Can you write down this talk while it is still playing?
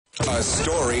A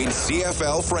storied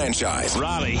CFL franchise.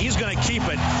 Riley, he's going to keep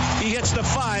it. He hits the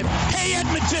 5. Hey,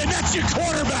 Edmonton, that's your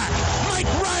quarterback. Mike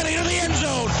Riley to the end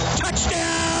zone.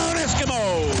 Touchdown,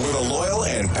 Eskimo. With a loyal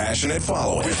and passionate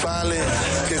following. We finally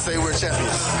can say we're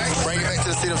champions. Bring it back to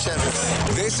the seat of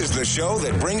champions. This is the show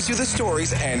that brings you the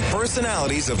stories and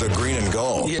personalities of the green and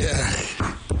gold. Yeah.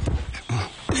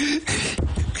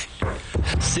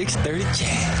 6:30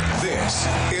 Chad. This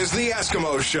is the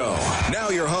Eskimo Show. Now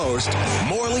your host,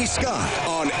 Morley Scott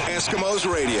on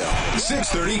Eskimos Radio.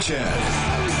 6:30 Chad.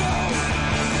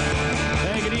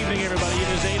 Hey, good evening, everybody. It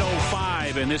is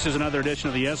 8:05, and this is another edition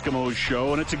of the Eskimos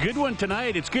Show, and it's a good one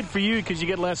tonight. It's good for you because you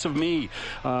get less of me.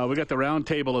 We got the round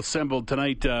table assembled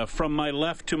tonight. From my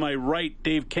left to my right,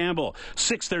 Dave Campbell,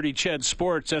 6:30 Chad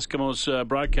Sports, Eskimos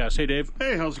broadcast. Hey, Dave.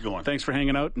 Hey, how's it going? Thanks for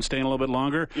hanging out and staying a little bit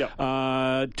longer.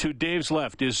 Yeah. To Dave's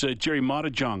left is Jerry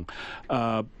Motajong,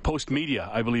 Post Media,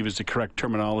 I believe is the correct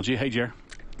terminology. Hey, Jerry.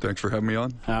 Thanks for having me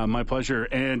on. My pleasure.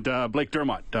 And Blake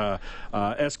Dermott,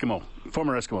 Eskimo,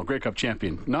 former Eskimo, Grey Cup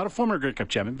champion. Not a former Grey Cup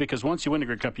champion, because once you win a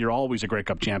Grey Cup, you're always a Grey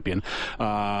Cup champion.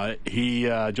 He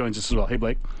joins us as well. Hey,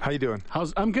 Blake. How you doing?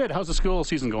 I'm good. How's the school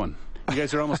season going? You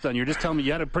guys are almost done. You're just telling me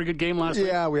you had a pretty good game last night?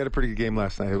 Yeah, we had a pretty good game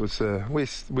last night. It was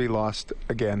we lost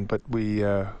again, but we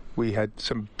had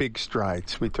some big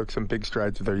strides. We took some big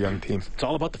strides with our young team. It's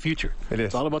all about the future. It is.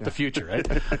 It's all about the future, right?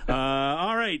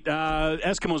 All right.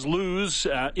 Eskimos lose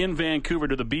in Vancouver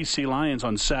to the BC Lions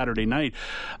on Saturday night.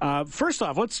 First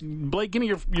off, Blake, give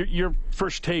me your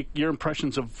first take, your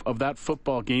impressions of that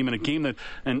football game, and a game that,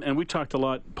 and we talked a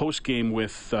lot post-game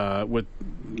with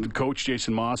Coach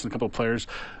Jason Moss and a couple of players.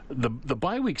 The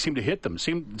bye week seemed to hit them,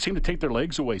 seemed to take their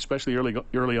legs away, especially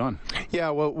early on.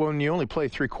 Yeah, well, when you only play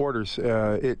three quarters,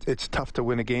 it's tough to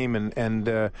win a game, and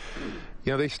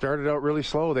you know, they started out really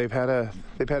slow. They've had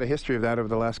a history of that over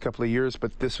the last couple of years,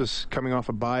 but this was coming off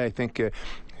a bye. I think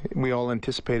we all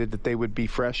anticipated that they would be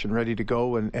fresh and ready to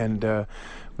go, and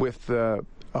with a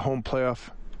home playoff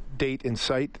date in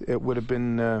sight, it would have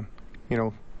been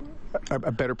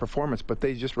a better performance, but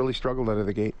they just really struggled out of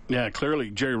the gate. Yeah, clearly,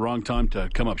 Jerry, wrong time to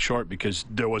come up short, because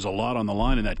there was a lot on the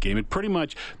line in that game. It pretty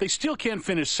much, they still can't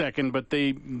finish second, but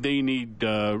they need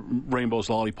rainbows,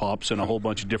 lollipops, and a whole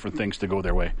bunch of different things to go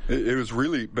their way. It was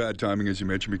really bad timing, as you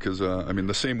mentioned, because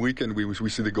the same weekend we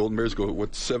see the Golden Bears go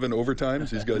 7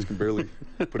 overtimes. These guys can barely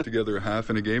put together a half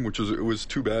in a game, which was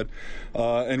too bad.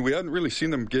 And we hadn't really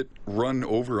seen them get run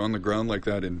over on the ground like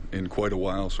that in quite a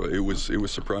while. So it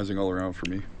was surprising all around for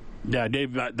me. Yeah,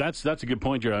 Dave, that's a good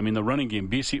point, Jerry. I mean, the running game,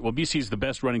 BC's the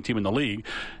best running team in the league,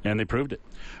 and they proved it.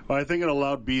 Well, I think it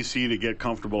allowed BC to get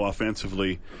comfortable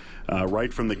offensively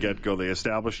right from the get-go. They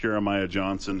established Jeremiah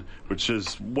Johnson, which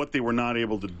is what they were not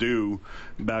able to do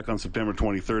back on September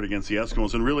 23rd against the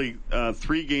Eskimos. And really,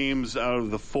 3 games out of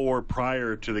the 4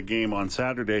 prior to the game on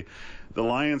Saturday, the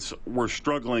Lions were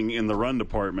struggling in the run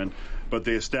department, but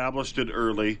they established it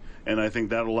early, and I think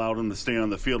that allowed them to stay on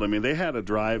the field. I mean, they had a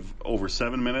drive over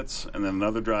 7 minutes and then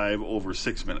another drive over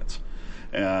 6 minutes.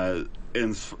 And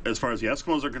as far as the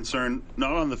Eskimos are concerned,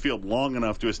 not on the field long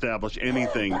enough to establish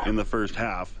anything in the first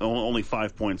half. Only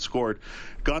 5 points scored.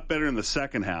 Got better in the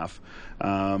second half,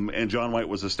 and John White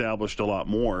was established a lot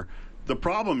more. The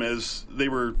problem is they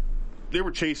were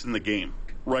chasing the game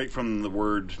right from the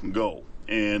word go,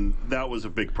 and that was a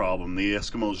big problem. The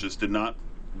Eskimos just did not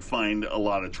find a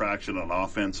lot of traction on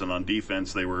offense, and on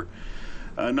defense they were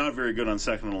not very good on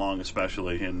second and long,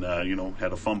 especially, and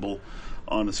had a fumble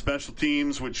on the special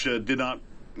teams, which did not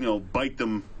bite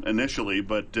them initially,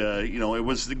 but it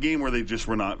was the game where they just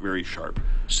were not very sharp.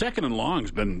 Second and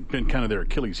long's been kind of their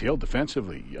Achilles heel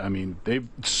defensively. I mean, they've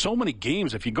so many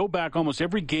games. If you go back, almost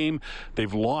every game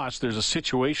they've lost, there's a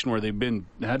situation where they've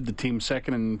had the team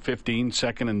 2nd and 15,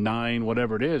 2nd and 9,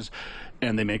 whatever it is,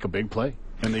 and they make a big play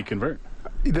and they convert.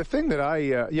 The thing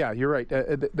that you're right.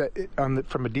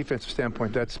 From a defensive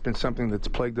standpoint, that's been something that's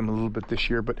plagued them a little bit this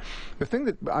year. But the thing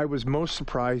that I was most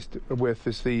surprised with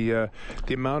is the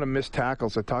amount of missed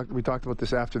tackles. We talked about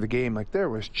this after the game. Like, there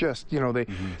was just,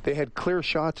 they had clear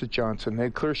shots at Johnson, they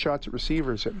had clear shots at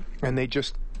receivers, and they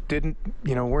just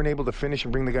weren't able to finish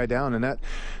and bring the guy down. And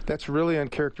that's really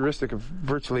uncharacteristic of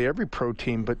virtually every pro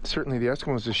team, but certainly the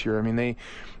Eskimos this year.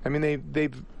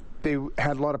 They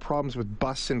had a lot of problems with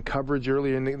busts and coverage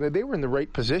earlier, and they were in the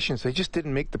right positions. They just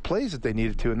didn't make the plays that they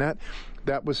needed to, and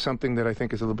that was something that I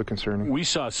think is a little bit concerning. We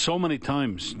saw so many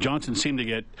times Johnson seemed to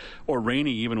get, or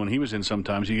Rainey even when he was in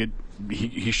sometimes,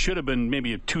 he should have been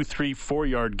maybe a 2, 3, 4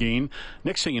 yard gain.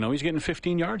 Next thing you know, he's getting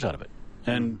 15 yards out of it.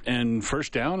 And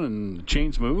first down, and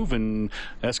chains move, and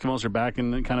Eskimos are back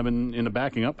in kind of in a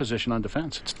backing up position on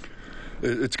defense.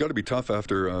 it's got to be tough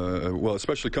after,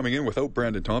 especially coming in without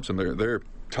Brandon Thompson. They're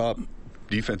top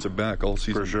defensive back all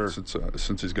season, for sure,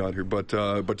 since he's got here. But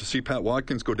to see Pat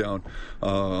Watkins go down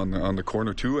on the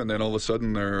corner too, and then all of a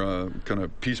sudden they're kind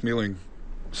of piecemealing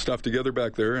stuff together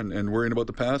back there and worrying about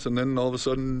the pass, and then all of a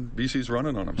sudden BC's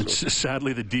running on them. So.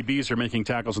 Sadly, the DBs are making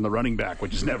tackles on the running back,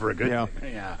 which is never a good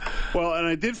thing. Yeah. Well, and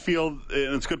I did feel,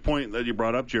 and it's a good point that you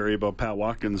brought up, Jerry, about Pat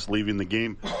Watkins leaving the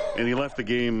game, and he left the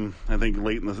game, I think,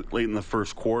 late in the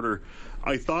first quarter.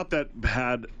 I thought that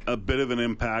had a bit of an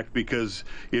impact because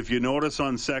if you notice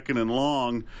on second and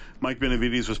long, Mike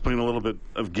Benavides was playing a little bit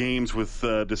of games with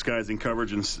disguising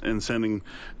coverage and sending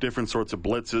different sorts of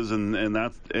blitzes and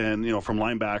from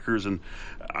linebackers, and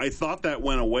I thought that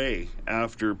went away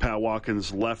after Pat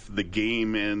Watkins left the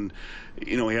game. And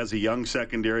he has a young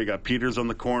secondary. You got Peters on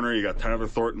the corner. You got Tyler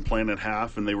Thornton playing at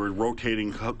half, and they were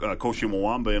rotating Koshi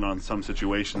Mwamba in on some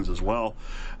situations as well.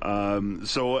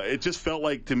 So it just felt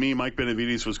like, to me, Mike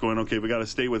Benavides was going, okay, we got to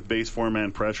stay with base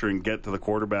four-man pressure and get to the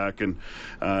quarterback, and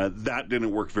that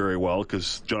didn't work very well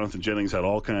because Jonathan Jennings had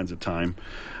all kinds of time.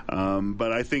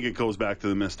 But I think it goes back to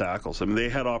the missed tackles. I mean, they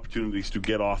had opportunities to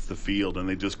get off the field, and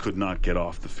they just could not get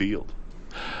off the field.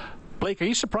 Blake, are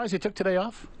you surprised they took today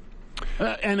off?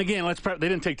 And again, they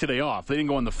didn't take today off. They didn't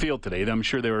go on the field today. I'm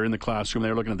sure they were in the classroom. They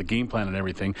were looking at the game plan and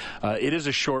everything. It is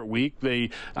a short week.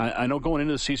 I know going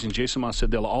into the season, Jason Maas said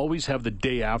they'll always have the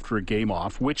day after a game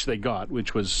off, which they got,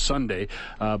 which was Sunday.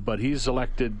 But he's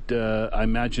elected, I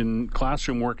imagine,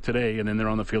 classroom work today, and then they're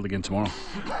on the field again tomorrow.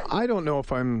 I don't know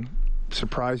if I'm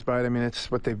surprised by it. I mean, it's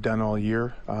what they've done all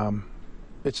year.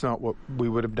 It's not what we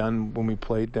would have done when we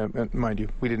played. Mind you,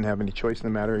 we didn't have any choice in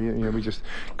the matter.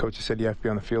 Coach said you have to be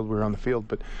on the field. We were on the field,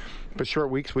 but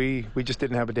short weeks we just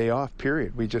didn't have a day off.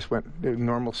 Period. We just went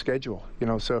normal schedule.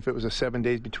 So if it was 7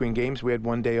 days between games, we had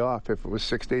 1 day off. If it was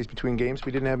 6 days between games,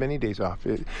 we didn't have any days off.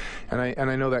 And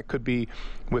I know that could be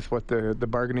with what the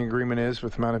bargaining agreement is,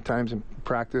 with the amount of times in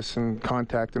practice and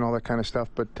contact and all that kind of stuff.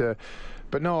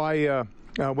 But no,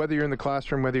 whether you're in the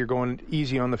classroom, whether you're going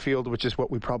easy on the field, which is what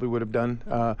we probably would have done,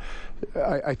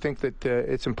 I think that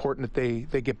it's important that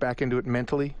they get back into it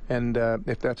mentally, and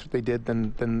if that's what they did,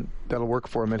 then that'll work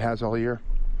for them. It has all year.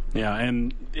 Yeah,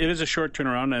 and it is a short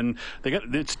turnaround, and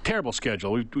it's a terrible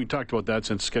schedule. We talked about that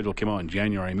since the schedule came out in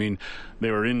January. I mean,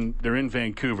 they're in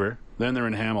Vancouver, then they're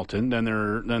in Hamilton, then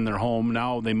they're home.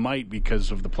 Now they might,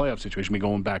 because of the playoff situation, be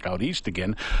going back out east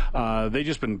again. They've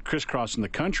just been crisscrossing the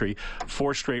country.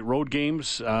 4 straight road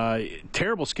games.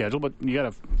 Terrible schedule, but you got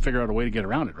to figure out a way to get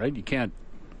around it, right? You can't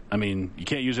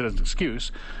use it as an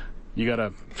excuse. You got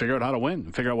to figure out how to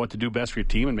win, figure out what to do best for your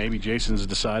team, and maybe Jason's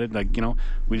decided,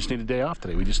 we just need a day off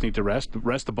today. We just need to rest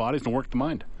the bodies and work the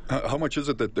mind. How much is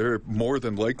it that they're more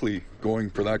than likely going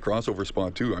for that crossover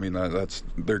spot, too? I mean, that's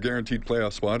their guaranteed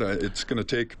playoff spot. It's going to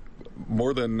take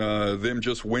more than them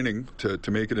just winning to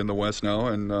make it in the West now,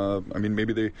 and,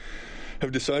 maybe they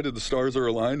have decided the stars are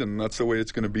aligned, and that's the way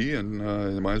it's going to be, and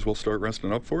they might as well start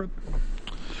resting up for it.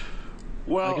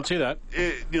 Well, I can see that.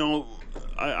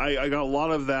 I got a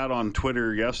lot of that on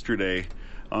Twitter yesterday,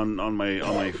 on my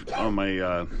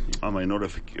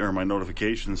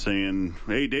notification saying,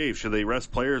 "Hey Dave, should they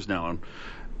rest players now?" And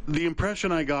the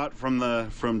impression I got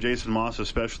from Jason Maas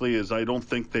especially is I don't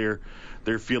think they're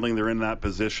feeling they're in that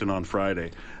position on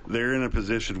Friday. They're in a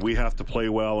position we have to play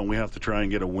well and we have to try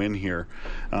and get a win here.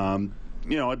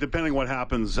 Depending what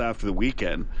happens after the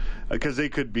weekend, because they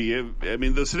could be. I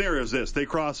mean, the scenario is this: they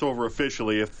cross over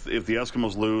officially if the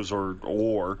Eskimos lose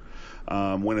or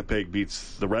Winnipeg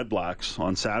beats the Red Blacks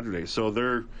on Saturday. So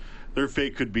their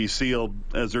fate could be sealed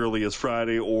as early as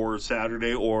Friday or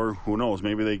Saturday, or who knows?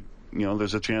 Maybe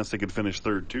there's a chance they could finish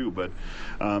third too. But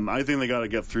I think they got to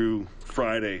get through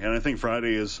Friday, and I think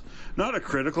Friday is not a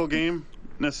critical game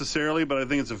necessarily, but I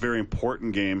think it's a very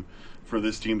important game for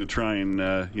this team to try and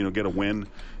get a win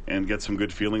and get some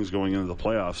good feelings going into the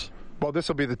playoffs. Well, this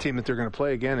will be the team that they're going to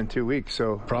play again in 2 weeks.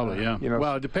 So probably, yeah.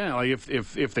 Well, it depends. Like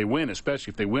if they win,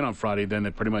 especially if they win on Friday, then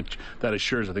it pretty much that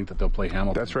assures, I think, that they'll play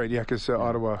Hamilton. That's right. Yeah, because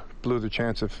Ottawa blew their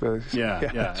chance of.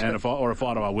 Yeah. And if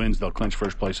Ottawa wins, they'll clinch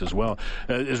first place as well.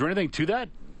 Is there anything to that?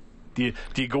 Do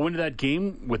you go into that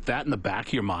game with that in the back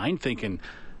of your mind, thinking,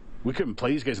 we couldn't play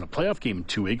these guys in a playoff game in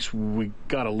 2 weeks. We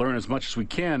got to learn as much as we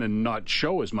can and not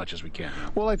show as much as we can.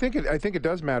 Well, I think it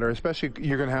does matter, especially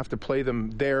you're going to have to play them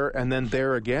there and then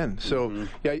there again. So,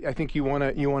 yeah, I think you want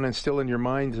to instill in your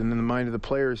minds and in the mind of the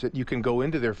players that you can go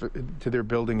into their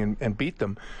building and beat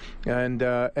them,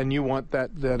 and you want that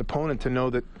opponent to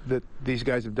know that these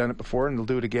guys have done it before and they'll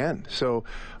do it again. So,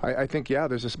 I think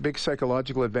there's this big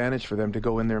psychological advantage for them to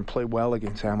go in there and play well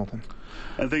against Hamilton.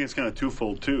 I think it's kind of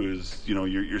twofold too. Is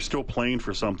you're still playing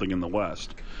for something in the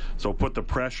West. So put the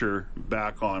pressure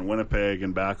back on Winnipeg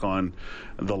and back on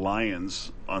the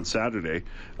Lions on Saturday.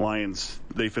 Lions,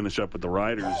 they finish up with the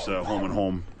Riders home and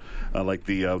home. Like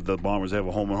the Bombers, they have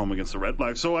a home and home against the Red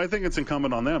Flags. So I think it's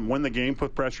incumbent on them. Win the game,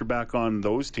 put pressure back on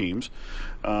those teams.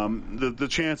 The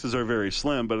chances are very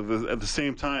slim, but at the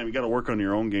same time, you got to work on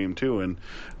your own game too. And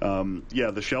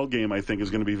the Shell game, I think,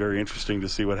 is going to be very interesting to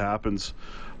see what happens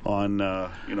on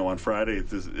Friday,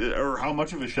 or how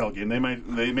much of a Shell game.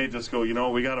 They may just go,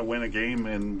 we got to win a game,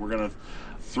 and we're going to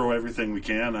throw everything we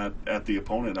can at the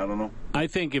opponent. I don't know. I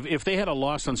think if they had a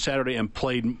loss on Saturday and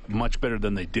played much better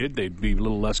than they did, they'd be a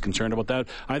little less concerned about that.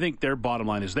 I think their bottom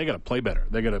line is they got to play better.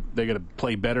 They got to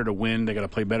play better to win. They got to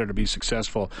play better to be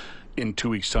successful in 2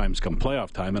 weeks' time come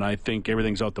playoff time. And I think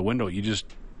everything's out the window. You just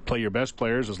play your best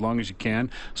players as long as you can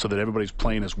so that everybody's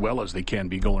playing as well as they can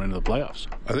be going into the playoffs.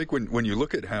 I think when you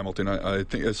look at Hamilton, I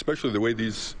think especially the way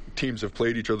these teams have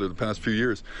played each other the past few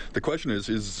years, the question is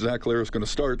Zach Collaros going to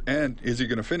start, and is he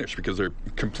going to finish? Because they're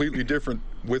completely different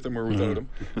with him or without him.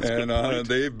 And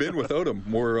they've been without him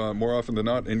more often than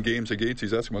not in games against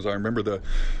these Eskimos. I remember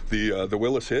the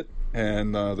Willis hit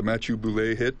and the Mathieu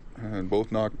Boulay hit, and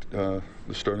both knocked the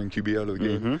starting QB out of the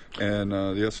game. And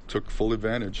the Es took full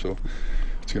advantage. So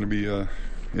it's going to be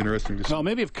interesting to see. Well,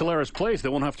 maybe if Collaros plays, they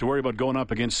won't have to worry about going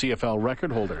up against CFL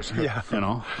record holders. Yeah.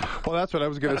 Well, that's what I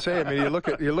was going to say. I mean, you look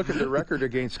at the record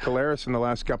against Collaros in the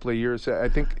last couple of years. I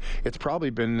think it's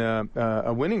probably been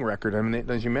a winning record. I mean,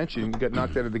 as you mentioned, you got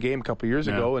knocked out of the game a couple of years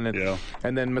ago, and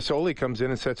then Masoli comes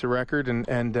in and sets a record.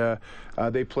 And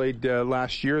they played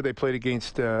last year. They played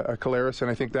against Collaros, and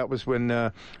I think that was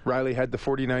when Riley had the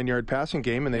 49-yard passing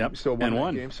game, and they still won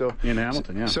that game. So in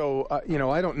Hamilton, yeah. So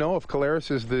I don't know if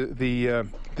Collaros is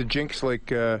the jinx like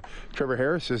Trevor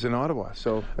Harris is in Ottawa.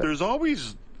 So there's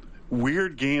always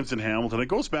weird games in Hamilton. It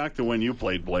goes back to when you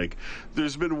played, Blake.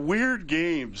 There's been weird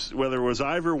games, whether it was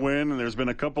Ivor Wynn, and there's been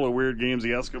a couple of weird games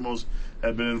the Eskimos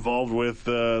have been involved with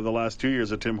the last 2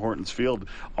 years at Tim Hortons Field.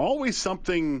 Always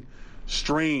something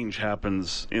strange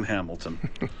happens in Hamilton.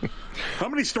 How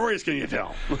many stories can you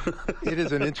tell? It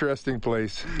is an interesting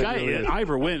place.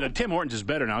 Ivor Wynn, Tim Hortons is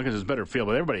better now because it's a better field,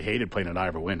 but everybody hated playing at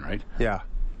Ivor Wynn, right? Yeah.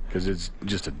 Because it's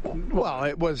just it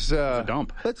was a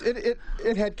dump.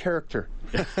 It had character.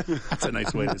 That's a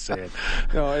nice way to say it.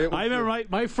 I remember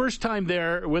my first time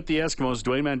there with the Eskimos.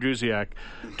 Dwayne Mandrusiak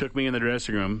took me in the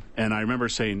dressing room, and I remember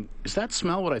saying, "Is that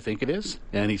smell what I think it is?"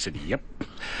 And he said, "Yep."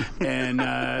 And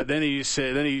then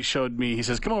he showed me. He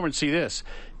says, "Come over and see this,"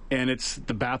 and it's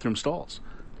the bathroom stalls.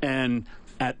 And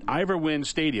at Ivor Wynn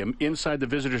Stadium, inside the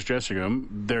visitors' dressing room,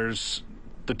 there's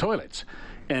the toilets.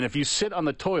 And if you sit on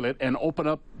the toilet and open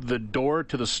up the door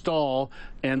to the stall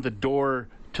and the door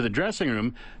to the dressing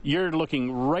room, you're looking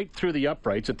right through the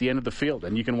uprights at the end of the field,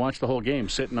 and you can watch the whole game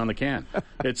sitting on the can.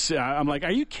 It's I'm like,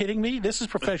 are you kidding me? This is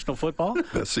professional football?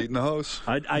 Best seat in the house.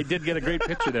 I did get a great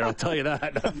picture there, I'll tell you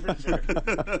that.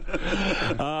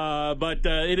 But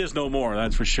it is no more,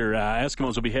 that's for sure.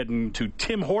 Eskimos will be heading to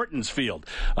Tim Hortons Field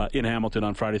in Hamilton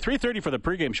on Friday. 3:30 for the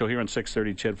pregame show here on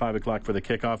 6:30. Chad, 5 o'clock for the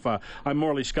kickoff. I'm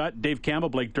Morley Scott. Dave Campbell,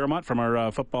 Blake Dermott from our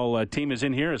football team is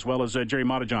in here, as well as Jerry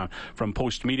Mottajon from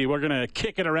Post Media. We're going to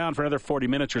kick it around for another 40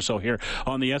 minutes or so here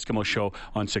on the Eskimo Show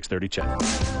on 630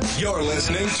 CHED. You're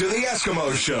listening to the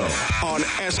Eskimo Show on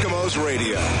Eskimos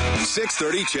Radio,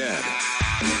 630 CHED.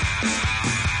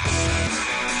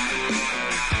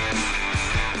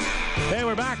 Hey,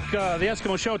 we're back. The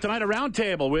Eskimo Show tonight, a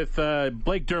roundtable with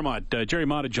Blake Dermott, Jerry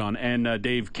Mottajon, and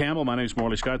Dave Campbell. My name's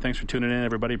Morley Scott. Thanks for tuning in,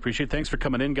 everybody. Appreciate it. Thanks for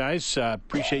coming in, guys.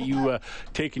 Appreciate you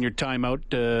taking your time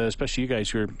out, especially you guys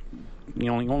who are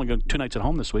only got 2 nights at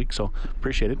home this week, so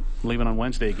appreciate it. Leaving on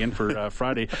Wednesday again for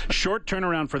Friday. Short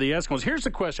turnaround for the Eskimos. Here's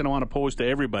the question I want to pose to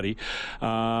everybody.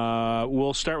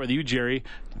 We'll start with you, Jerry.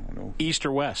 East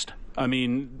or West? I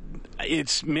mean,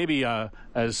 it's maybe,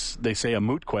 as they say, a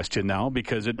moot question now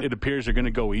because it appears they're going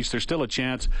to go East. There's still a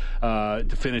chance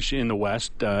to finish in the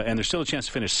West, and there's still a chance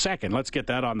to finish second. Let's get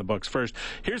that on the books first.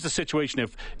 Here's the situation.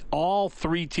 If all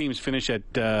 3 teams finish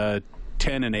at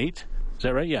 10-8, is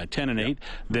that right? Yeah, 10-8.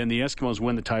 Then the Eskimos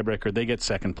win the tiebreaker. They get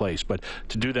second place. But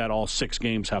to do that, all 6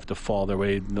 games have to fall their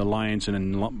way. The Lions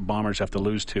and Bombers have to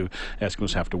lose 2.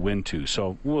 Eskimos have to win 2.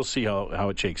 So we'll see how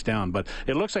it shakes down. But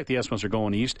it looks like the Eskimos are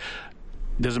going East.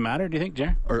 Does it matter, do you think,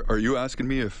 Jerry? Are you asking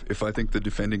me if I think the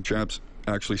defending champs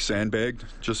actually sandbagged?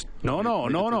 No.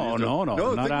 I'm not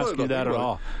asking you that at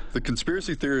all. The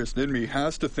conspiracy theorist in me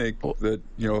has to think that,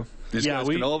 these guys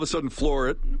can all of a sudden floor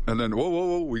it, and then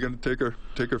whoa, we're going to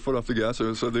take our foot off the gas.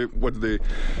 So they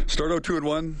start out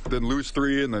 2-1, then lose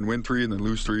 3, and then win 3, and then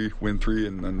lose 3, win 3,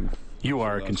 and then you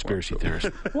are a conspiracy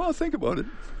theorist. Well, think about it.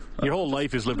 Your whole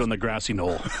life is lived on the grassy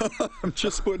knoll. I'm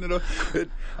just putting it up.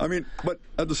 But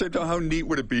at the same time, how neat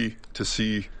would it be to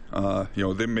see,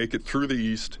 they make it through the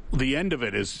East? The end of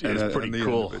it is pretty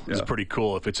cool. It's pretty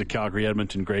cool if it's a Calgary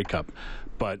Edmonton Grey Cup,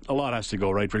 but a lot has to go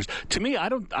right first. To me, I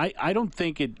don't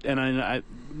think it, and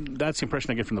that's the impression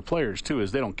I get from the players too,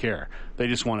 is they don't care. They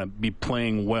just want to be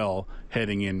playing well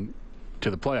heading in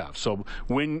to the playoffs. So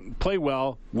play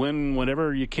well, win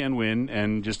whatever you can win,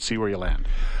 and just see where you land.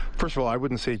 First of all, I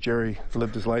wouldn't say Jerry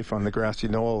lived his life on the grassy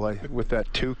knoll with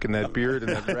that toque and that beard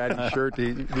and that ratty shirt.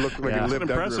 He looked like he lived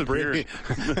under a bridge.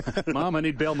 Mom, I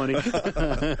need bail money.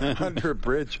 Under a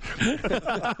bridge.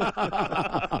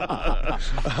 I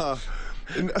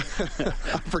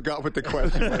forgot what the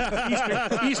question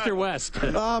was. East or West?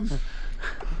 I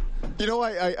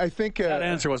think that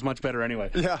answer was much better anyway.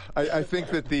 Yeah, I think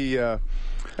that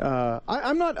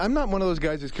I'm not one of those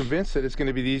guys who's convinced that it's going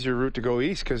to be the easier route to go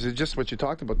east, because it's just what you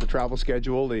talked about, the travel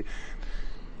schedule, the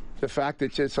fact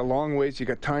that it's a long ways. You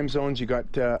got time zones. You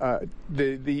got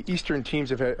the Eastern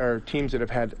teams are teams that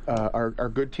have had are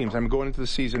good teams. I'm going into the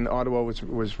season. Ottawa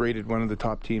was rated one of the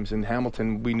top teams, and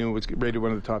Hamilton we knew was rated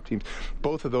one of the top teams.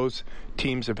 Both of those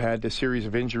teams have had a series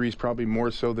of injuries, probably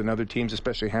more so than other teams,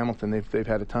 especially Hamilton. They've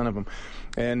had a ton of them,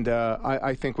 and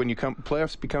I think when you come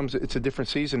playoffs it's a different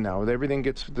season now. Everything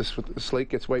the slate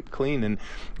gets wiped clean,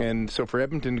 and so for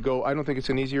Edmonton to go, I don't think it's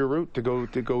an easier route to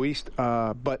go east.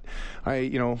 But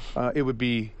it would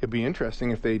be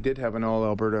interesting if they did have an all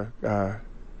Alberta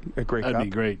Grey Cup. That'd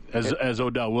be great. As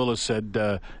Odell Willis said,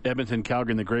 Edmonton,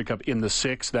 Calgary in the Grey Cup in the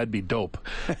 6, that'd be dope.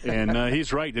 And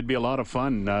he's right. It'd be a lot of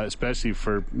fun, especially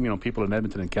for people in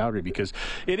Edmonton and Calgary, because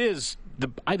it is.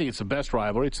 I think it's the best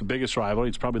rivalry. It's the biggest rivalry.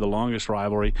 It's probably the longest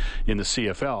rivalry in the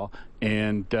CFL.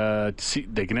 And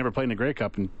they can never play in the Grey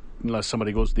Cup unless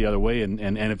somebody goes the other way. And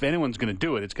if anyone's going to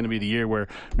do it, it's going to be the year where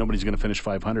nobody's going to finish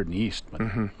 500 in the East. But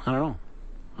I don't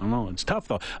know. It's tough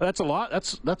though. That's a lot.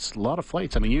 That's a lot of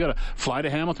flights. I mean, you got to fly to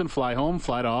Hamilton, fly home,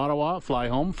 fly to Ottawa, fly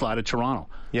home, fly to Toronto.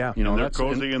 Yeah, and they're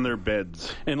cozy in their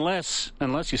beds. Unless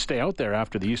you stay out there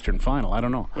after the Eastern Final, I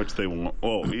don't know. Which they won't.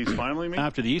 Oh, East Final, you mean?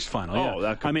 After the East Final.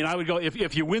 Yeah. I I would go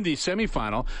if you win the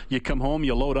semifinal, you come home,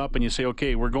 you load up, and you say,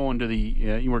 okay, we're going to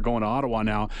Ottawa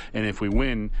now, and if we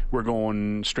win, we're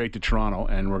going straight to Toronto,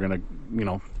 and we're going to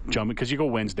jump because you go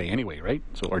Wednesday anyway, right?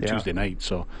 Or Tuesday night.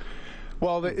 So.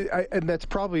 Well, and that's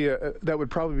probably that would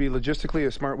probably be logistically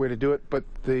a smart way to do it. But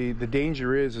the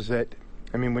danger is that,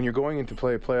 I mean, when you're going in to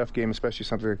play a playoff game, especially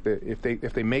something like that,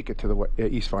 if they make it to the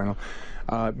East Final,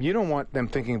 you don't want them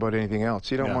thinking about anything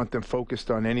else. You don't want them focused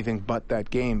on anything but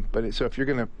that game. So if you're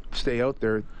going to stay out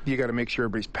there, you got to make sure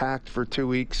everybody's packed for 2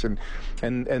 weeks, and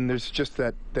there's just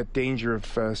that danger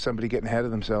of somebody getting ahead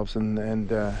of themselves, and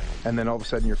then all of a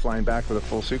sudden you're flying back with a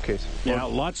full suitcase. Yeah,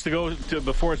 lots to go to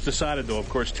before it's decided, though. Of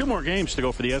course, 2 more games to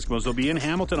go for the Eskimos. They'll be in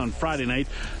Hamilton on Friday night,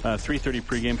 3:30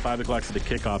 pregame, 5 o'clock for the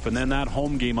kickoff, and then that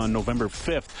home game on November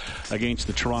 5th against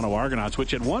the Toronto Argonauts,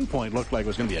 which at one point looked like it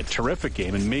was going to be a terrific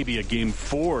game and maybe a game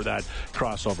for that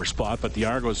crossover spot, but the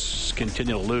Argos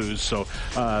continue to lose, so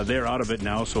they're out of it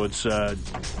now. So it's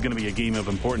going to be a game of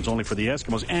importance only for the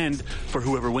Eskimos and for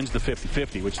whoever wins the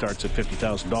 50-50, which starts at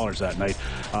 $50,000 that night.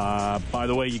 By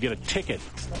the way, you get a ticket,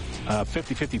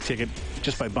 50-50 ticket,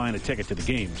 just by buying a ticket to the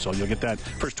game. So you'll get that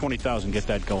first $20,000, get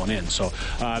that going in. So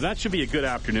that should be a good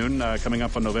afternoon coming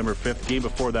up on November 5th. Game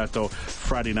before that, though,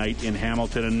 Friday night in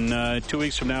Hamilton. And 2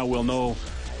 weeks from now, we'll know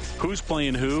who's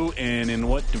playing who and in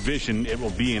what division it will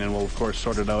be in, and we'll, of course,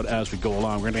 sort it out as we go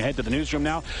along. We're going to head to the newsroom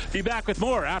now. Be back with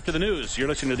more after the news. You're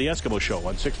listening to The Eskimo Show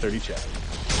on 630 CHED.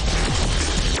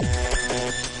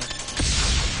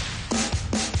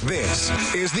 This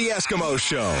is The Eskimo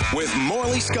Show with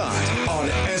Morley Scott on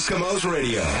Eskimos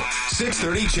Radio,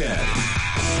 630 CHED.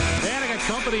 And I got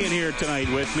company in here tonight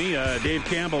with me. Dave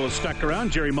Campbell is stuck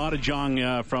around. Jerry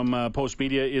Mottejong from Post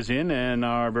Media is in, and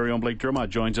our very own Blake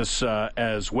Dermott joins us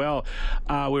as well.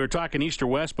 We were talking East or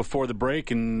West before the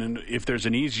break, and if there's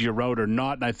an easier route or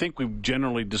not, and I think we've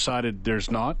generally decided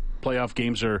there's not. Playoff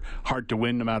games are hard to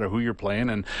win no matter who you're playing.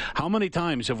 And how many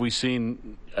times have we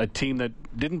seen a team that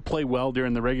didn't play well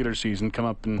during the regular season come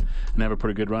up and have a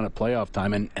pretty good run at playoff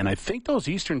time? And I think those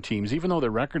Eastern teams, even though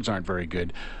their records aren't very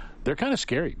good, they're kind of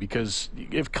scary, because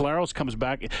if Collaros comes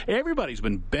back, everybody's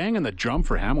been banging the drum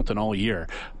for Hamilton all year.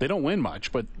 They don't win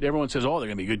much, but everyone says, oh, they're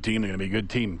going to be a good team, they're going to be a good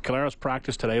team. Collaros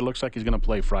practiced today, looks like he's going to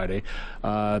play Friday.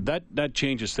 That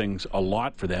changes things a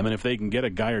lot for them, and if they can get a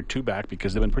guy or two back,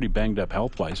 because they've been pretty banged up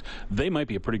health-wise, they might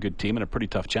be a pretty good team and a pretty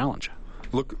tough challenge.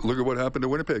 Look at what happened to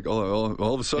Winnipeg.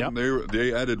 All of a sudden,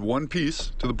 they added one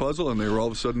piece to the puzzle, and they were all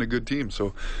of a sudden a good team.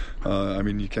 So, I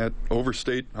mean, you can't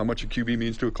overstate how much a QB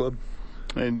means to a club.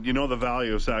 And you know the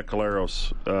value of Zach Collaros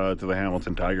to the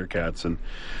Hamilton Tiger Cats. And,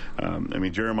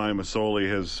 Jeremiah Masoli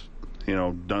has,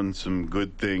 done some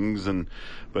good things,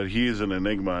 but he is an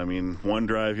enigma. I mean, one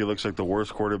drive he looks like the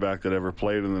worst quarterback that ever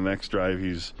played, and the next drive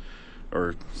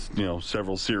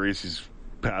several series he's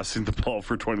passing the ball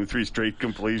for 23 straight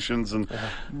completions and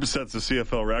sets the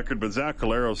CFL record. But Zach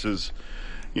Collaros is,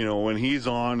 when he's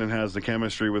on and has the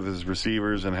chemistry with his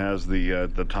receivers and has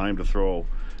the time to throw,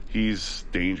 he's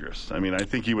dangerous. I mean, I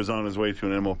think he was on his way to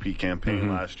an MOP campaign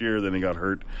last year. Then he got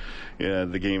hurt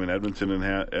the game in Edmonton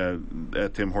and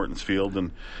at Tim Hortons Field.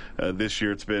 And this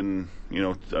year it's been,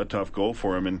 a tough go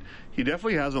for him. And he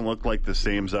definitely hasn't looked like the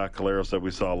same Zach Collaros that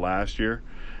we saw last year.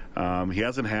 He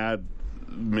hasn't had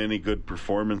many good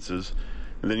performances.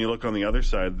 And then you look on the other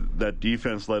side, that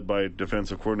defense led by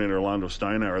defensive coordinator Orlando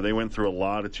Steinauer, they went through a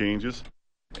lot of changes,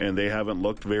 and they haven't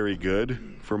looked very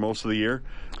good for most of the year.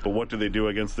 But what do they do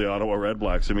against the Ottawa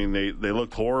Redblacks? I mean, they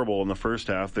looked horrible in the first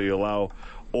half. They allow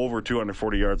over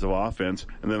 240 yards of offense,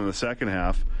 and then in the second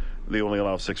half, they only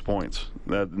allow 6 points.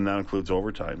 That includes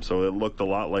overtime. So it looked a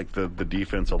lot like the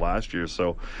defense of last year.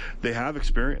 So they have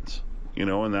experience,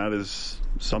 and that is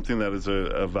something that is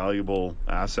a valuable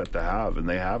asset to have, and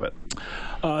they have it.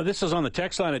 This is on the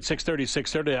text line at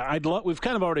 630. We've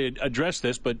kind of already addressed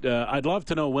this, but I'd love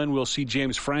to know when we'll see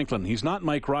James Franklin. He's not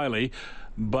Mike Riley,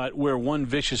 but we're one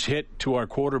vicious hit to our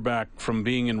quarterback from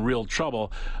being in real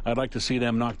trouble. I'd like to see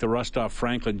them knock the rust off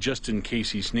Franklin just in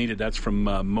case he's needed. That's from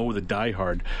Mo the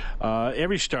Diehard.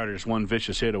 Every starter's one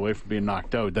vicious hit away from being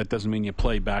knocked out. That doesn't mean you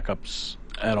play backups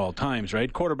at all times,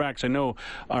 right? Quarterbacks, I know,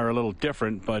 are a little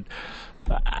different, but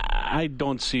I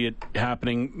don't see it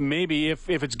happening. Maybe if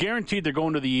it's guaranteed they're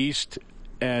going to the East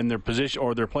and their position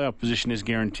or their playoff position is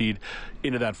guaranteed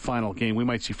into that final game, we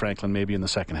might see Franklin maybe in the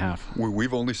second half.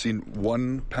 We've only seen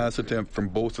one pass attempt from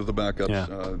both of the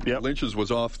backups. Lynch's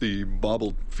was off the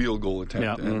bobbled field goal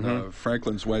attempt, and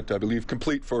Franklin's went, I believe,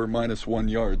 complete for -1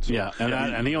 yard. So. Yeah,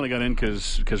 and he only got in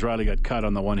because Riley got cut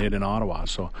on the one hit in Ottawa.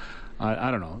 So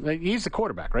I don't know. He's the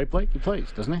quarterback, right, Blake? He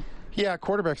plays, doesn't he? Yeah,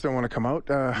 quarterbacks don't want to come out.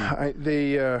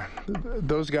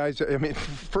 Those guys, I mean,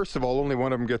 first of all, only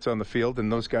one of them gets on the field,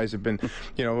 and those guys have been,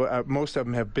 most of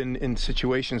them have been in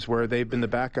situations where they've been the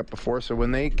backup before. So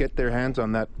when they get their hands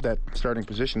on that starting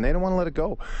position, they don't want to let it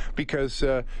go, because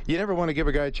you never want to give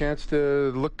a guy a chance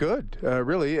to look good,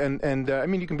 really. And I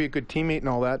mean, you can be a good teammate and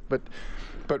all that, but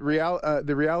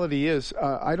the reality is,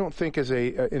 I don't think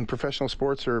in professional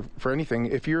sports or for anything,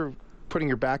 if you're putting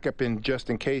your backup in just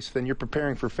in case, then you're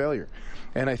preparing for failure.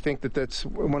 And I think that's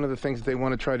one of the things they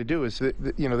want to try to do is that,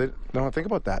 they don't want to think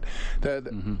about that. The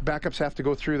backups have to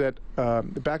go through that.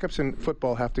 The backups in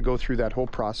football have to go through that whole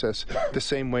process the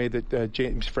same way that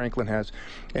James Franklin has.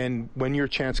 And when your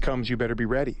chance comes, you better be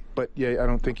ready. But I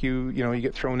don't think you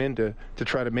get thrown in to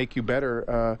try to make you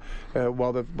better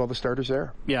while the starter's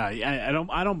there. Yeah,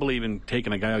 I don't believe in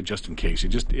taking a guy out just in case.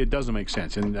 It doesn't make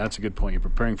sense, and that's a good point. You're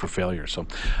preparing for failure. So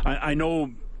I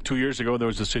know 2 years ago there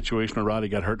was a situation where Roddy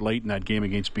got hurt late in that game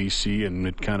against BC, and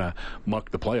it kind of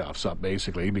mucked the playoffs up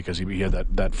basically because he had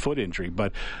that foot injury.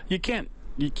 But you can't.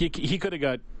 He could have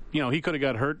got. He could have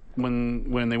got hurt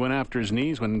when they went after his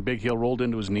knees, when Big Hill rolled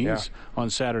into his knees on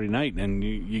Saturday night. And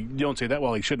you don't say that,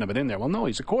 well, he shouldn't have been in there. Well, no,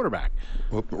 he's a quarterback.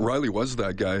 Well, Riley was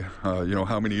that guy,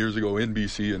 how many years ago in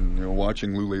BC and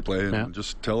watching Lule play and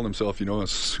just telling himself,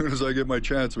 as soon as I get my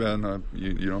chance, man,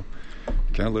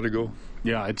 can't let it go.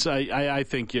 Yeah, I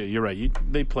think you're right.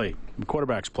 They play.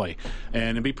 Quarterbacks play.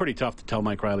 And it'd be pretty tough to tell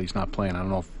Mike Riley's not playing. I don't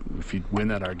know if you'd win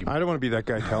that argument. I don't want to be that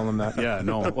guy telling him that. Yeah,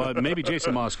 no. Well, maybe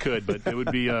Jason Moss could, but it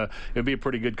would be a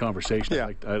pretty good conversation.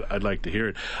 Yeah. I'd like to hear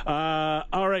it.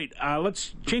 All right,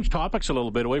 let's change topics a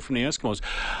little bit away from the Eskimos.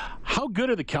 How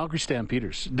good are the Calgary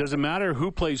Stampeders? Does it matter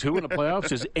who plays who in the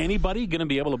playoffs? Is anybody going to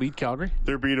be able to beat Calgary?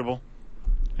 They're beatable.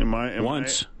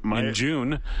 In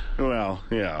June. Well,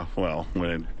 yeah. Well,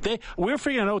 we're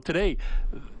figuring out today,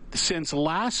 since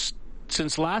last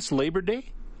Labor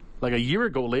Day, like a year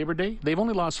ago Labor Day, they've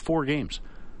only lost 4 games.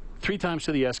 3 times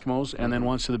to the Eskimos and then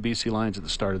once to the BC Lions at the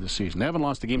start of the season. They haven't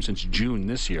lost a game since June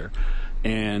this year,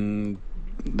 and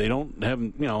they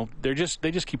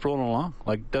just keep rolling along.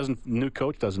 Like, new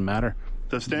coach doesn't matter.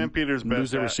 The Stampeders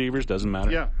lose their receivers, doesn't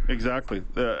matter. Yeah, exactly.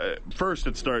 First,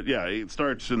 it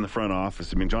starts in the front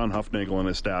office. I mean, John Huffnagel and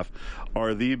his staff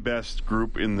are the best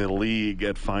group in the league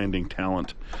at finding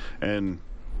talent, and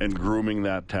and grooming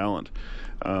that talent.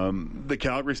 The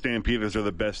Calgary Stampeders are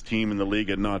the best team in the league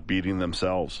at not beating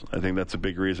themselves. I think that's a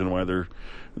big reason why they're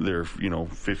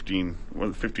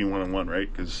 15-1-1,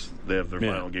 right? Because they have their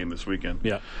final game this weekend.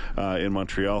 In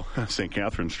Montreal. St.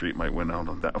 Catherine Street might win out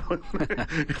on that one.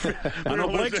 I know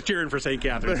Blake's cheering for St.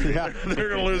 Catherine. They're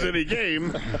going to lose any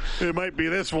game. It might be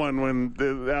this one when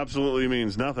it absolutely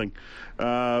means nothing.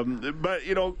 But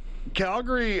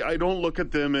Calgary, I don't look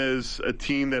at them as a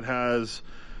team that has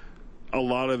a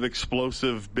lot of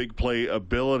explosive big play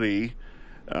ability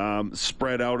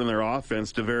spread out in their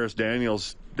offense. Tavares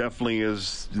Daniels definitely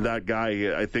is that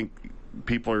guy. I think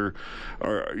people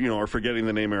are forgetting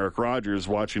the name Eric Rogers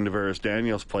watching Tavares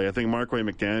Daniels play. I think Markway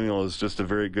McDaniel is just a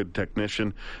very good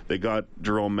technician. They got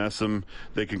Jerome Messam.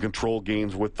 They can control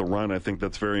games with the run. I think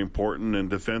that's very important. And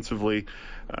defensively,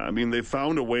 they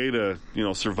found a way to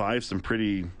survive some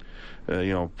pretty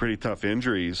tough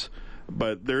injuries.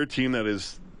 But they're a team that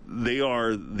is. They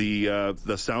are the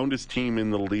soundest team in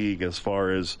the league as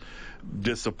far as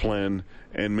discipline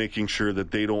and making sure that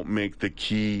they don't make the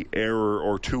key error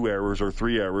or 2 errors or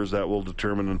 3 errors that will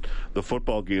determine the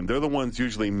football game. They're the ones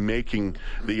usually making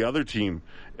the other team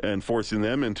and forcing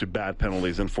them into bad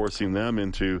penalties and forcing them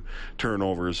into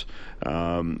turnovers.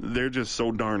 They're just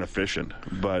so darn efficient.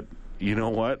 But you know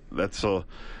what?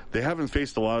 They haven't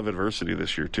faced a lot of adversity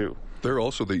this year, too. They're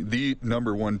also the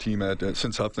number one team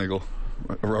since Huffnagel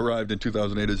arrived in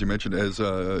 2008, as you mentioned, as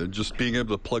just being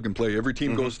able to plug and play. Every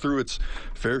team goes through its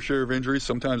fair share of injuries,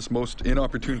 sometimes most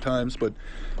inopportune times, but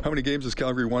how many games has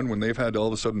Calgary won when they've had to all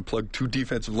of a sudden plug 2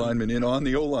 defensive linemen in on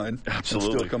the O-line and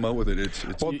still come out with it? It's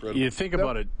incredible. You think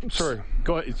about it. Sorry.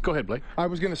 Go ahead, Blake. I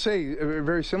was going to say,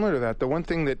 very similar to that, the one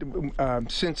thing that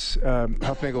since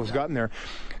Huffnagel has gotten there,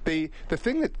 the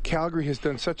thing that Calgary has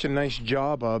done such a nice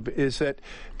job of is that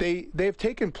they've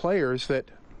taken players that,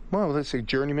 well, let's say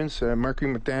journeymans,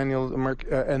 Markway McDaniel,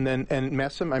 and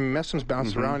Messam. I mean, Messam's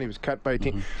bounced around. He was cut by a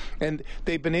team. And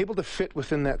they've been able to fit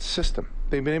within that system.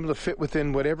 They've been able to fit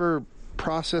within whatever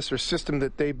process or system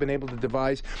that they've been able to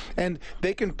devise, and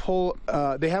they can pull.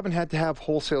 They haven't had to have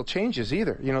wholesale changes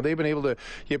either. They've been able to.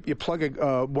 You plug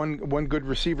one good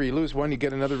receiver, you lose one, you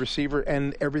get another receiver,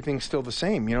 and everything's still the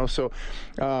same. So.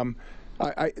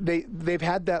 They've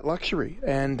had that luxury,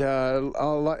 and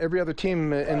every other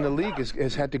team in the league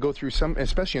has had to go through some,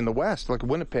 especially in the West, like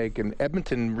Winnipeg and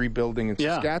Edmonton rebuilding, and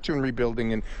Saskatchewan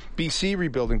rebuilding, and BC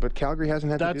rebuilding. But Calgary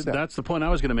hasn't had to do that. That's the point I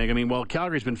was going to make. I mean, while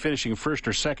Calgary's been finishing first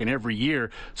or second every year,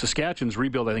 Saskatchewan's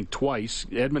rebuilt, I think, twice.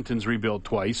 Edmonton's rebuilt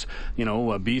twice.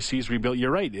 BC's rebuilt.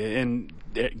 You're right, and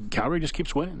Calgary just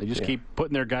keeps winning. They just keep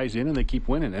putting their guys in, and they keep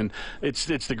winning. And it's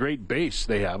the great base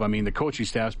they have. I mean, the coaching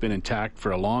staff's been intact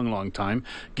for a long, long time.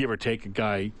 Give or take a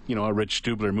guy, a Rich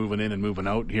Stubler moving in and moving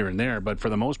out here and there. But for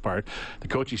the most part, the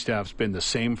coaching staff's been the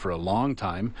same for a long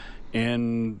time.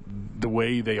 And the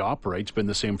way they operate's been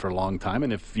the same for a long time.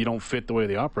 And if you don't fit the way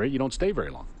they operate, you don't stay very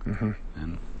long.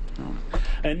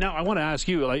 And now I want to ask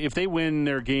you, if they win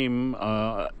their game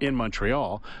in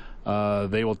Montreal,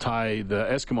 they will tie the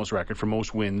Eskimos record for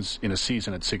most wins in a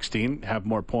season at 16, have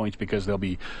more points because they'll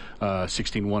be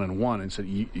 16-1-1. And so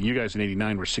you guys in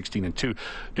 89 were 16-2.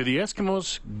 Do the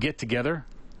Eskimos get together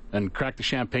and crack the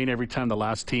champagne every time the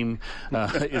last team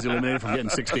is eliminated from getting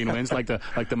 16 wins, like the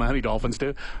Miami Dolphins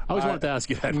do? I always wanted to ask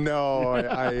you that. No,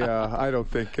 I don't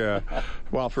think.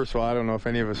 Well, first of all, I don't know if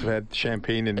any of us have had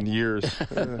champagne in years,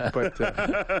 but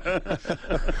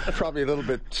probably a little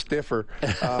bit stiffer.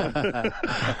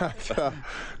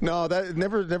 No, that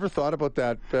never thought about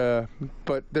that.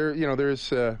 But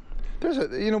there's.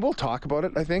 We'll talk about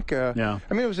it. I think. I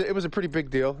mean, it was a pretty big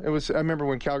deal. I remember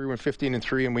when Calgary went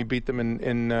 15-3 and we beat them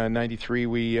in '93.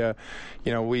 We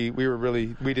were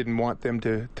really, we didn't want them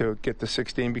to get to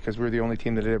 16 because we were the only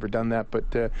team that had ever done that. But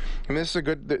I mean, this is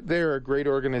they're a great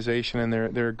organization and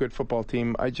they're a good football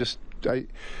team. I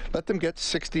let them get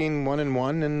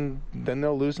 16-1-1 and then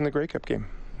they'll lose in the Grey Cup game.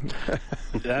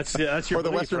 That's your for the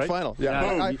belief, Western right? Final.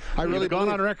 Yeah, I really gone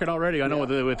on record already. I know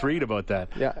with Reed about that.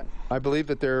 Yeah, I believe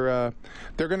that they're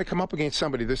going to come up against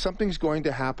somebody. Something's going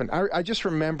to happen. I just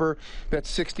remember that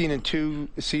 16-2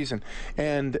 season,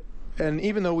 and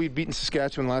even though we'd beaten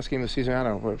Saskatchewan last game of the season, I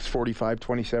don't know, it was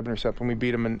 45-27 or something. We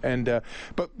beat them,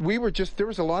 but we were there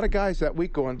was a lot of guys that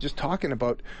week just talking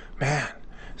about, man,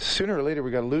 sooner or later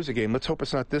we got to lose a game. Let's hope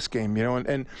it's not this game,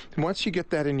 And once you get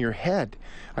that in your head,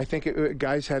 I think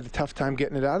guys had a tough time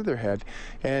getting it out of their head.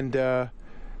 And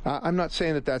I'm not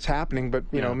saying that that's happening,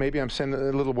 but maybe I'm sending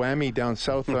a little whammy down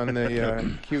south on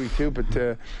the QE2.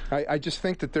 But I just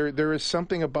think that there is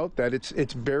something about that.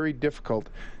 It's very difficult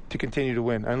to continue to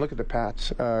win. And look at the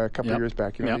Pats a couple of years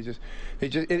back.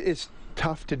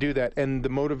 tough to do that, and the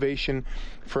motivation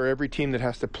for every team that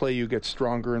has to play you gets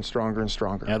stronger and stronger and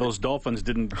stronger. Yeah, those Dolphins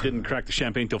didn't crack the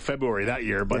champagne till February that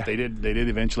year, but they did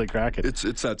eventually crack it.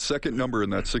 It's that second number in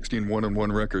that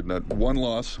 16-1-1 record. That one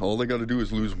loss, all they got to do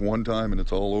is lose one time, and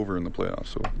it's all over in the playoffs.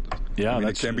 So yeah,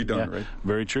 it can be done, right?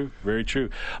 Very true, very true.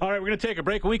 All right, we're going to take a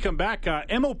break. When we come back,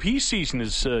 MOP season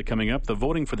is coming up. The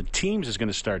voting for the teams is going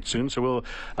to start soon, so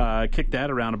we'll kick that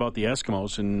around about the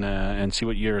Eskimos and see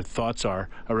what your thoughts are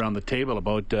around the table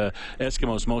about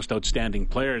Eskimos' most outstanding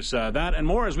players. That and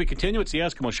more as we continue. It's the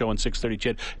Eskimo Show on 6:30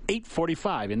 CHED,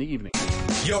 8:45 in the evening.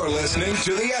 You're listening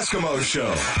to the Eskimo Show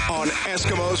on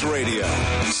Eskimos Radio,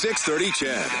 6:30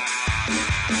 CHED.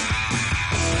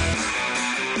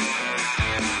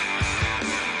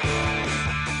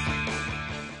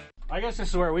 I guess this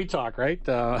is where we talk, right?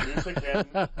 Music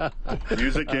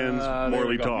ends,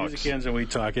 Morley talks. Music ends and we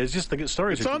talk. It's just the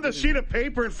stories. It's on the sheet of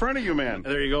paper in front of you, man.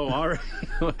 There you go. All right.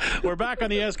 We're back on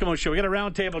the Eskimo Show. We got a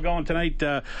round table going tonight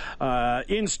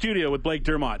in studio with Blake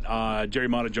Dermott, Jerry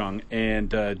Montajong, and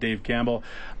Dave Campbell.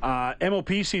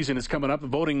 MOP season is coming up. The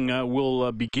voting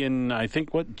will begin, I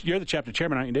think, you're the chapter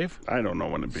chairman, aren't you, Dave? I don't know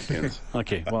when it begins.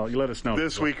 Okay, well, you let us know.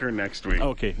 This week or next week.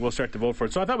 Okay, we'll start to vote for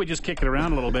it. So I thought we'd just kick it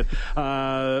around a little bit.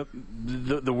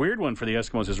 The weird one for the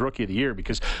Eskimos is Rookie of the Year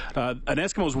because an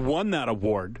Eskimos won that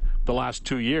award the last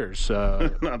 2 years.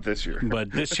 Not this year.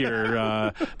 But this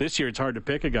year it's hard to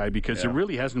pick a guy because there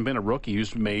really hasn't been a rookie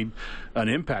who's made an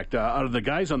impact. Out of the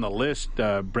guys on the list,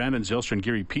 Brandon Zylstra and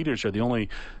Gary Peters are the only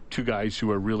two guys who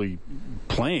are really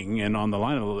playing and on the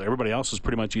line. Everybody else is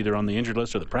pretty much either on the injured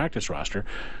list or the practice roster,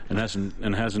 and hasn't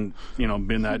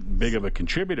been that big of a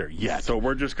contributor yet. So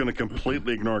we're just going to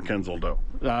completely ignore Kenzel Doe.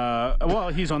 Well,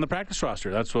 he's on the practice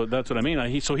roster. That's what I mean.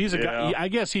 He's a guy. I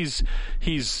guess he's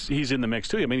in the mix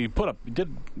too. I mean, he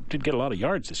did get a lot of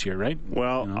yards this year, right?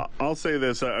 Well, I'll say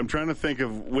this: I'm trying to think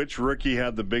of which rookie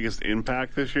had the biggest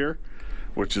impact this year,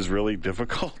 which is really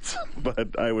difficult.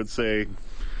 But I would say.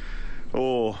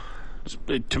 To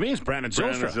me, it's Brandon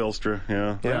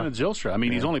Zylstra. Brandon Zylstra. I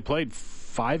mean, he's only played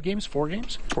 4 games,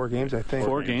 I think.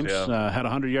 4 games. Had a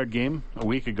 100-yard game a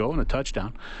week ago and a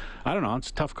touchdown. I don't know. It's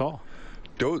a tough call.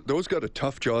 Doe's got a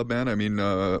tough job, man. I mean,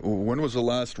 when was the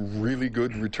last really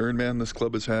good return man this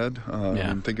club has had?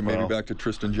 I'm thinking maybe back to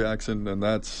Tristan Jackson, and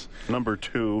that's number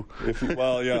 2.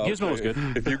 Gizmo was good.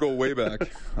 If you go way back,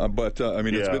 but I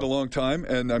mean, it's been a long time,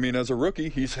 and I mean, as a rookie,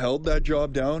 he's held that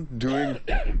job down, doing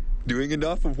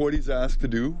enough of what he's asked to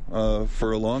do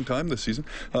for a long time this season.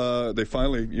 They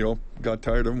finally, got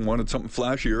tired of him, wanted something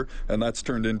flashier, and that's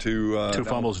turned into 2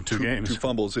 fumbles in 2 games. 2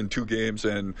 fumbles in 2 games,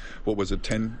 and what was it,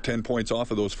 10 points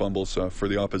off of those fumbles for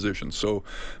the opposition. So,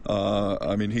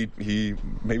 I mean, he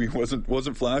maybe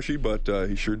wasn't flashy, but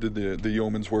he sure did the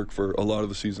yeoman's work for a lot of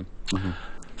the season. Mm-hmm.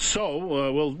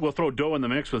 So we'll throw Doe in the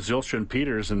mix with Zylstra and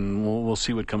Peters, and we'll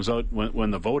see what comes out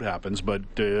when the vote happens. But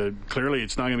clearly,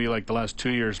 it's not going to be like the last 2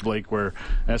 years, Blake, where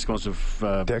Eskimos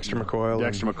have Dexter McCoyle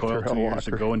 2 years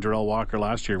ago, and Darrell Walker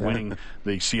last year winning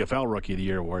the CFL Rookie of the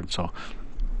Year award. So.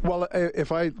 Well,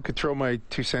 if I could throw my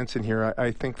 2 cents in here,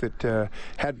 I think that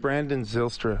had Brandon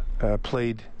Zylstra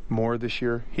played more this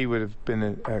year, he would have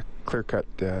been a clear-cut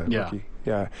rookie.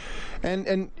 Yeah,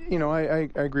 and I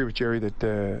agree with Jerry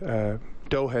that.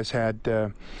 Doe has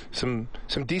had some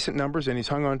decent numbers, and he's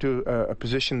hung on to a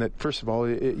position that, first of all,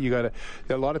 a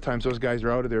lot of times those guys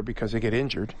are out of there because they get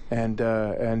injured,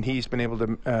 and he's been able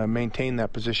to maintain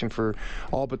that position for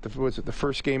all but the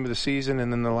first game of the season,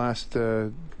 and then the last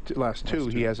 2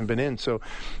 he hasn't been in. So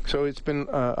it's been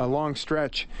a long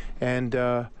stretch, and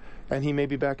he may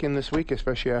be back in this week,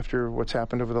 especially after what's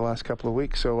happened over the last couple of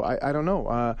weeks. So I don't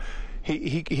know.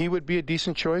 He would be a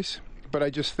decent choice. But I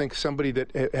just think somebody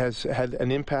that has had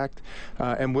an impact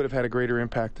and would have had a greater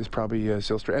impact is probably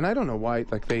Zylstra. And I don't know why.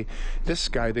 This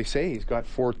guy, they say he's got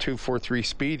 4.2, 4.3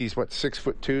 speed. He's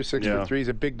 6'2", 6'3". He's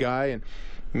a big guy, and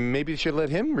maybe you should let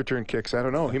him return kicks. I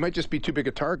don't know. He might just be too big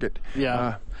a target.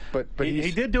 Yeah. But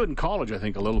he did do it in college, I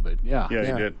think, a little bit. Yeah, he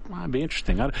did. Well, that'd be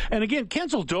interesting. And again,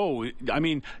 Kenzel Doe, I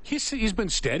mean, he's been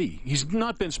steady. He's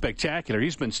not been spectacular.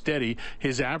 He's been steady.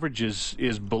 His average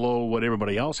is below what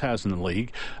everybody else has in the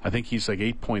league. I think he's like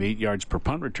 8.8 yards per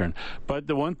punt return. But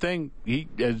the one thing,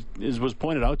 as was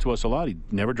pointed out to us a lot, he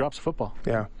never drops a football.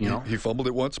 Yeah. He fumbled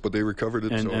it once, but they recovered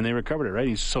it. And they recovered it, right?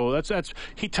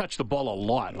 He touched the ball a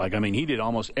lot. He did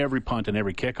almost every punt and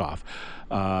every kickoff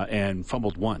and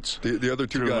fumbled once. The other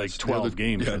 2 guys, 12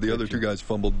 games. Yeah, the other 2 guys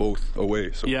fumbled both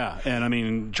away. So. Yeah, and I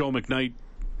mean, Joe McKnight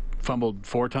fumbled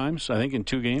 4 times, I think, in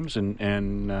 2 games,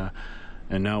 and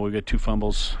now we've got 2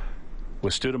 fumbles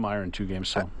with Stoudemire in 2 games.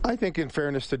 So I think, in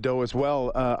fairness to Doe as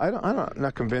well, I'm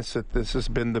not convinced that this has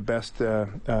been the best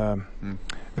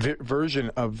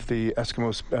version of the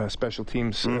Eskimos special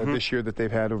teams this year that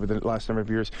they've had over the last number of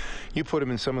years. You put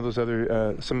him in some of those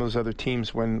other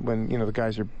teams when the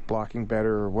guys are blocking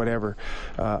better or whatever.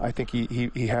 I think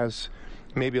he has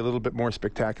maybe a little bit more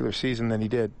spectacular season than he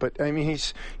did, but I mean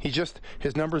his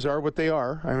numbers are what they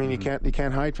are. I mean you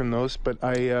can't hide from those, but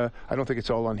I don't think it's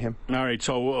all on him. all right,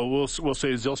 so we'll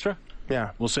say Zylstra.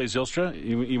 Yeah, We'll say Zylstra,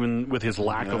 even with his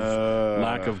lack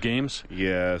of games.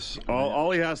 Yes.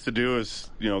 All he has to do is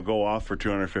go off for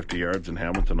 250 yards in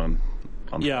Hamilton on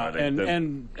Friday.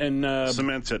 and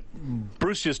Cements it.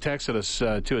 Bruce just texted us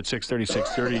too at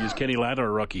 6:30. Is Kenny Ladder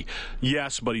a rookie?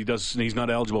 Yes, but he's not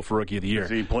eligible for Rookie of the Year.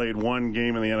 He played 1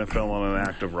 game in the NFL on an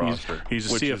active roster.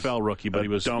 He's a CFL rookie, but he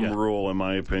was dumb rule in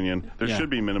my opinion. There should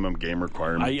be minimum game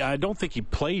requirements. I don't think he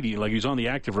played. He was on the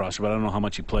active roster, but I don't know how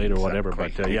much he played or whatever.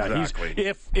 But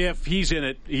if he's in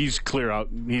it, he's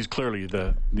clearly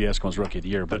the Eskimos Rookie of the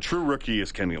Year. The true rookie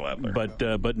is Kenny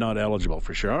Ladler, but not eligible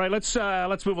for sure. All right, let's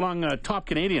move along. Top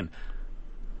Canadian,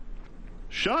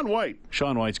 Sean White.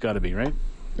 Sean White's got to be right.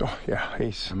 Oh yeah,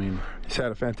 he's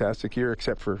had a fantastic year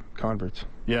except for converts.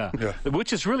 Yeah.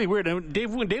 Which is really weird. And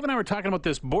Dave and I were talking about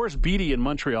this. Boris Beatty in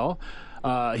Montreal,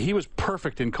 he was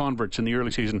perfect in converts in the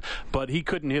early season, but he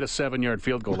couldn't hit a 7-yard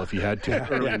field goal if he had to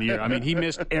early in the year. I mean, he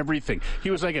missed everything.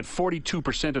 He was like at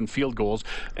 42% on field goals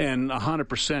and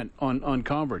 100% on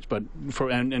converts. But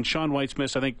and Sean White's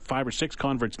missed, I think, 5 or 6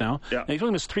 converts now. Yeah. And he's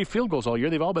only missed 3 field goals all year.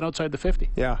 They've all been outside the 50.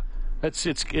 Yeah.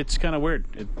 It's kind of weird.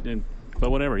 But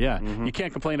whatever, you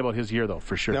can't complain about his year though,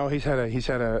 for sure. No, he's had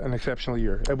an exceptional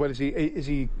year. What is he? Is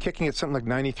he kicking at something like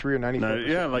 93 or 94%?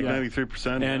 Yeah,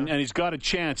 93%. And he's got a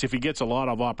chance if he gets a lot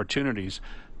of opportunities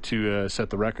to set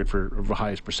the record for the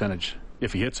highest percentage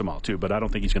if he hits them all too. But I don't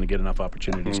think he's going to get enough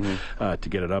opportunities to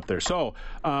get it up there. So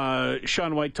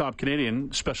Sean White, top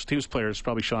Canadian special teams player, is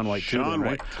probably Sean White too. Sean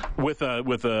White with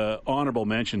a honorable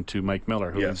mention to Mike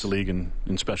Miller, who leads the league in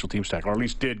special teams tackle, or at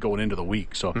least did going into the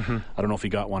week. So I don't know if he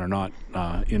got one or not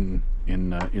in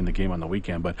the game on the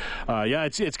weekend. But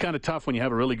it's kind of tough when you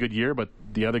have a really good year, but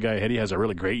the other guy ahead of you has a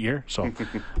really great year. So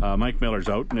Mike Miller's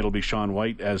out, and it'll be Sean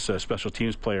White as a special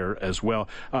teams player as well.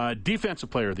 Defensive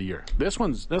player of the year. This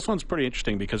one's pretty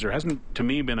interesting because there hasn't, to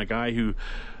me, been a guy who,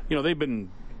 they've been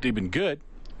good,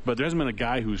 but there hasn't been a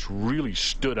guy who's really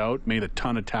stood out, made a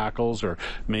ton of tackles or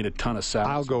made a ton of sacks.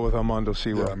 I'll go with Armando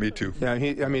Seawell. Yeah, me too. Yeah,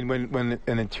 when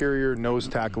an interior nose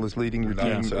tackle is leading your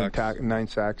team, 9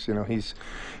 sacks,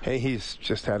 he's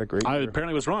just had a great year. I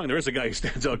apparently was wrong. There is a guy who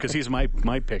stands out because he's my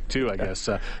pick too, I guess.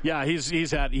 He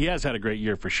has had a great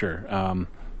year for sure.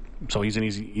 So he's an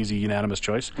easy unanimous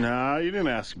choice. No, you didn't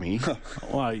ask me.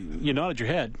 Well, you nodded your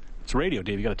head. It's radio,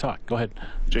 Dave. You got to talk. Go ahead.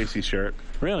 J.C. Sherritt.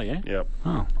 Really? Eh? Yep.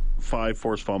 Oh. 5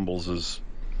 forced fumbles is.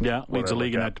 Yeah, leads the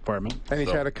league in that department. And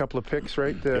he's had a couple of picks,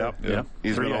 right? Yep.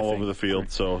 He's 3, been all over the field.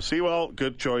 Right. So Sewell,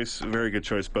 good choice, very good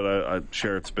choice. But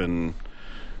Sherritt's been,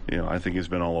 I think he's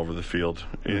been all over the field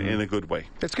in a good way.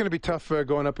 It's going to be tough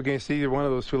going up against either one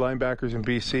of those 2 linebackers in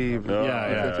BC.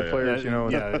 Players,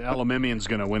 Elimimian's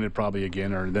going to win it probably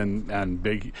again, and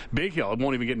Big Hill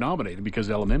won't even get nominated because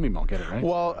Elimimian won't get it, right?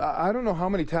 Well, I don't know how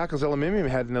many tackles Elimimian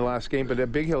had in the last game,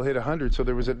 but Big Hill hit 100, so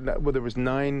there was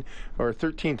 9 or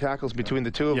 13 tackles between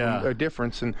the two of them, a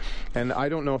difference, and I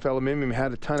don't know if Elimimian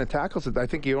had a ton of tackles. I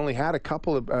think he only had a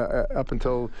couple up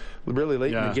until really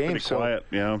late in the game. Pretty quiet,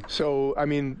 So I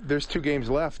mean, there's 2 games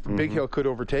left. Big Hill could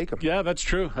overtake him. Yeah, that's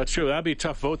true. That'd be a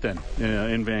tough vote then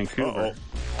in Vancouver.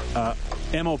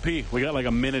 MOP, we got like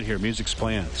a minute here. Music's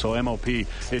playing. So MOP,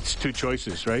 it's 2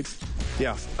 choices, right?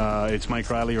 Yeah. It's Mike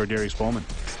Riley or Darius Bowman.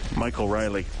 Michael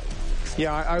Riley.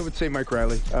 Yeah, I would say Mike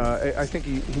Riley. I think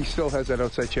he still has that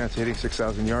outside chance of hitting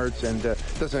 6,000 yards, and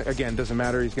doesn't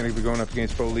matter. He's going to be going up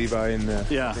against Bo Levi, and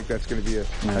I think that's going to be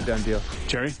a done deal.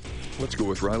 Jerry? Let's go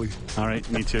with Riley. All right,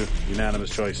 me too.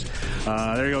 Unanimous choice.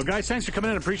 There you go, guys. Thanks for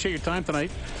coming in. Appreciate your time tonight.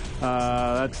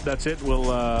 That's it.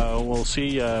 We'll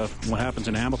see what happens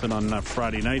in Hamilton on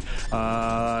Friday night.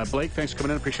 Blake, thanks for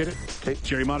coming in. Appreciate it. Okay.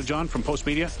 Jerry Montajon from Post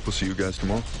Media. We'll see you guys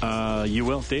tomorrow. You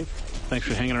will, Dave. Thanks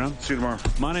for hanging around. See you tomorrow.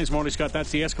 My name's Morley Scott. That's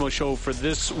the Eskimo Show for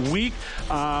this week.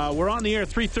 We're on the air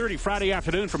 3:30 Friday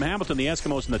afternoon from Hamilton, the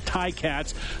Eskimos and the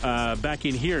Ticats. Back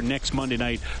in here next Monday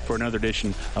night for another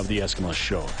edition of the Eskimo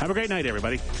Show. Have a great night,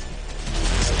 everybody.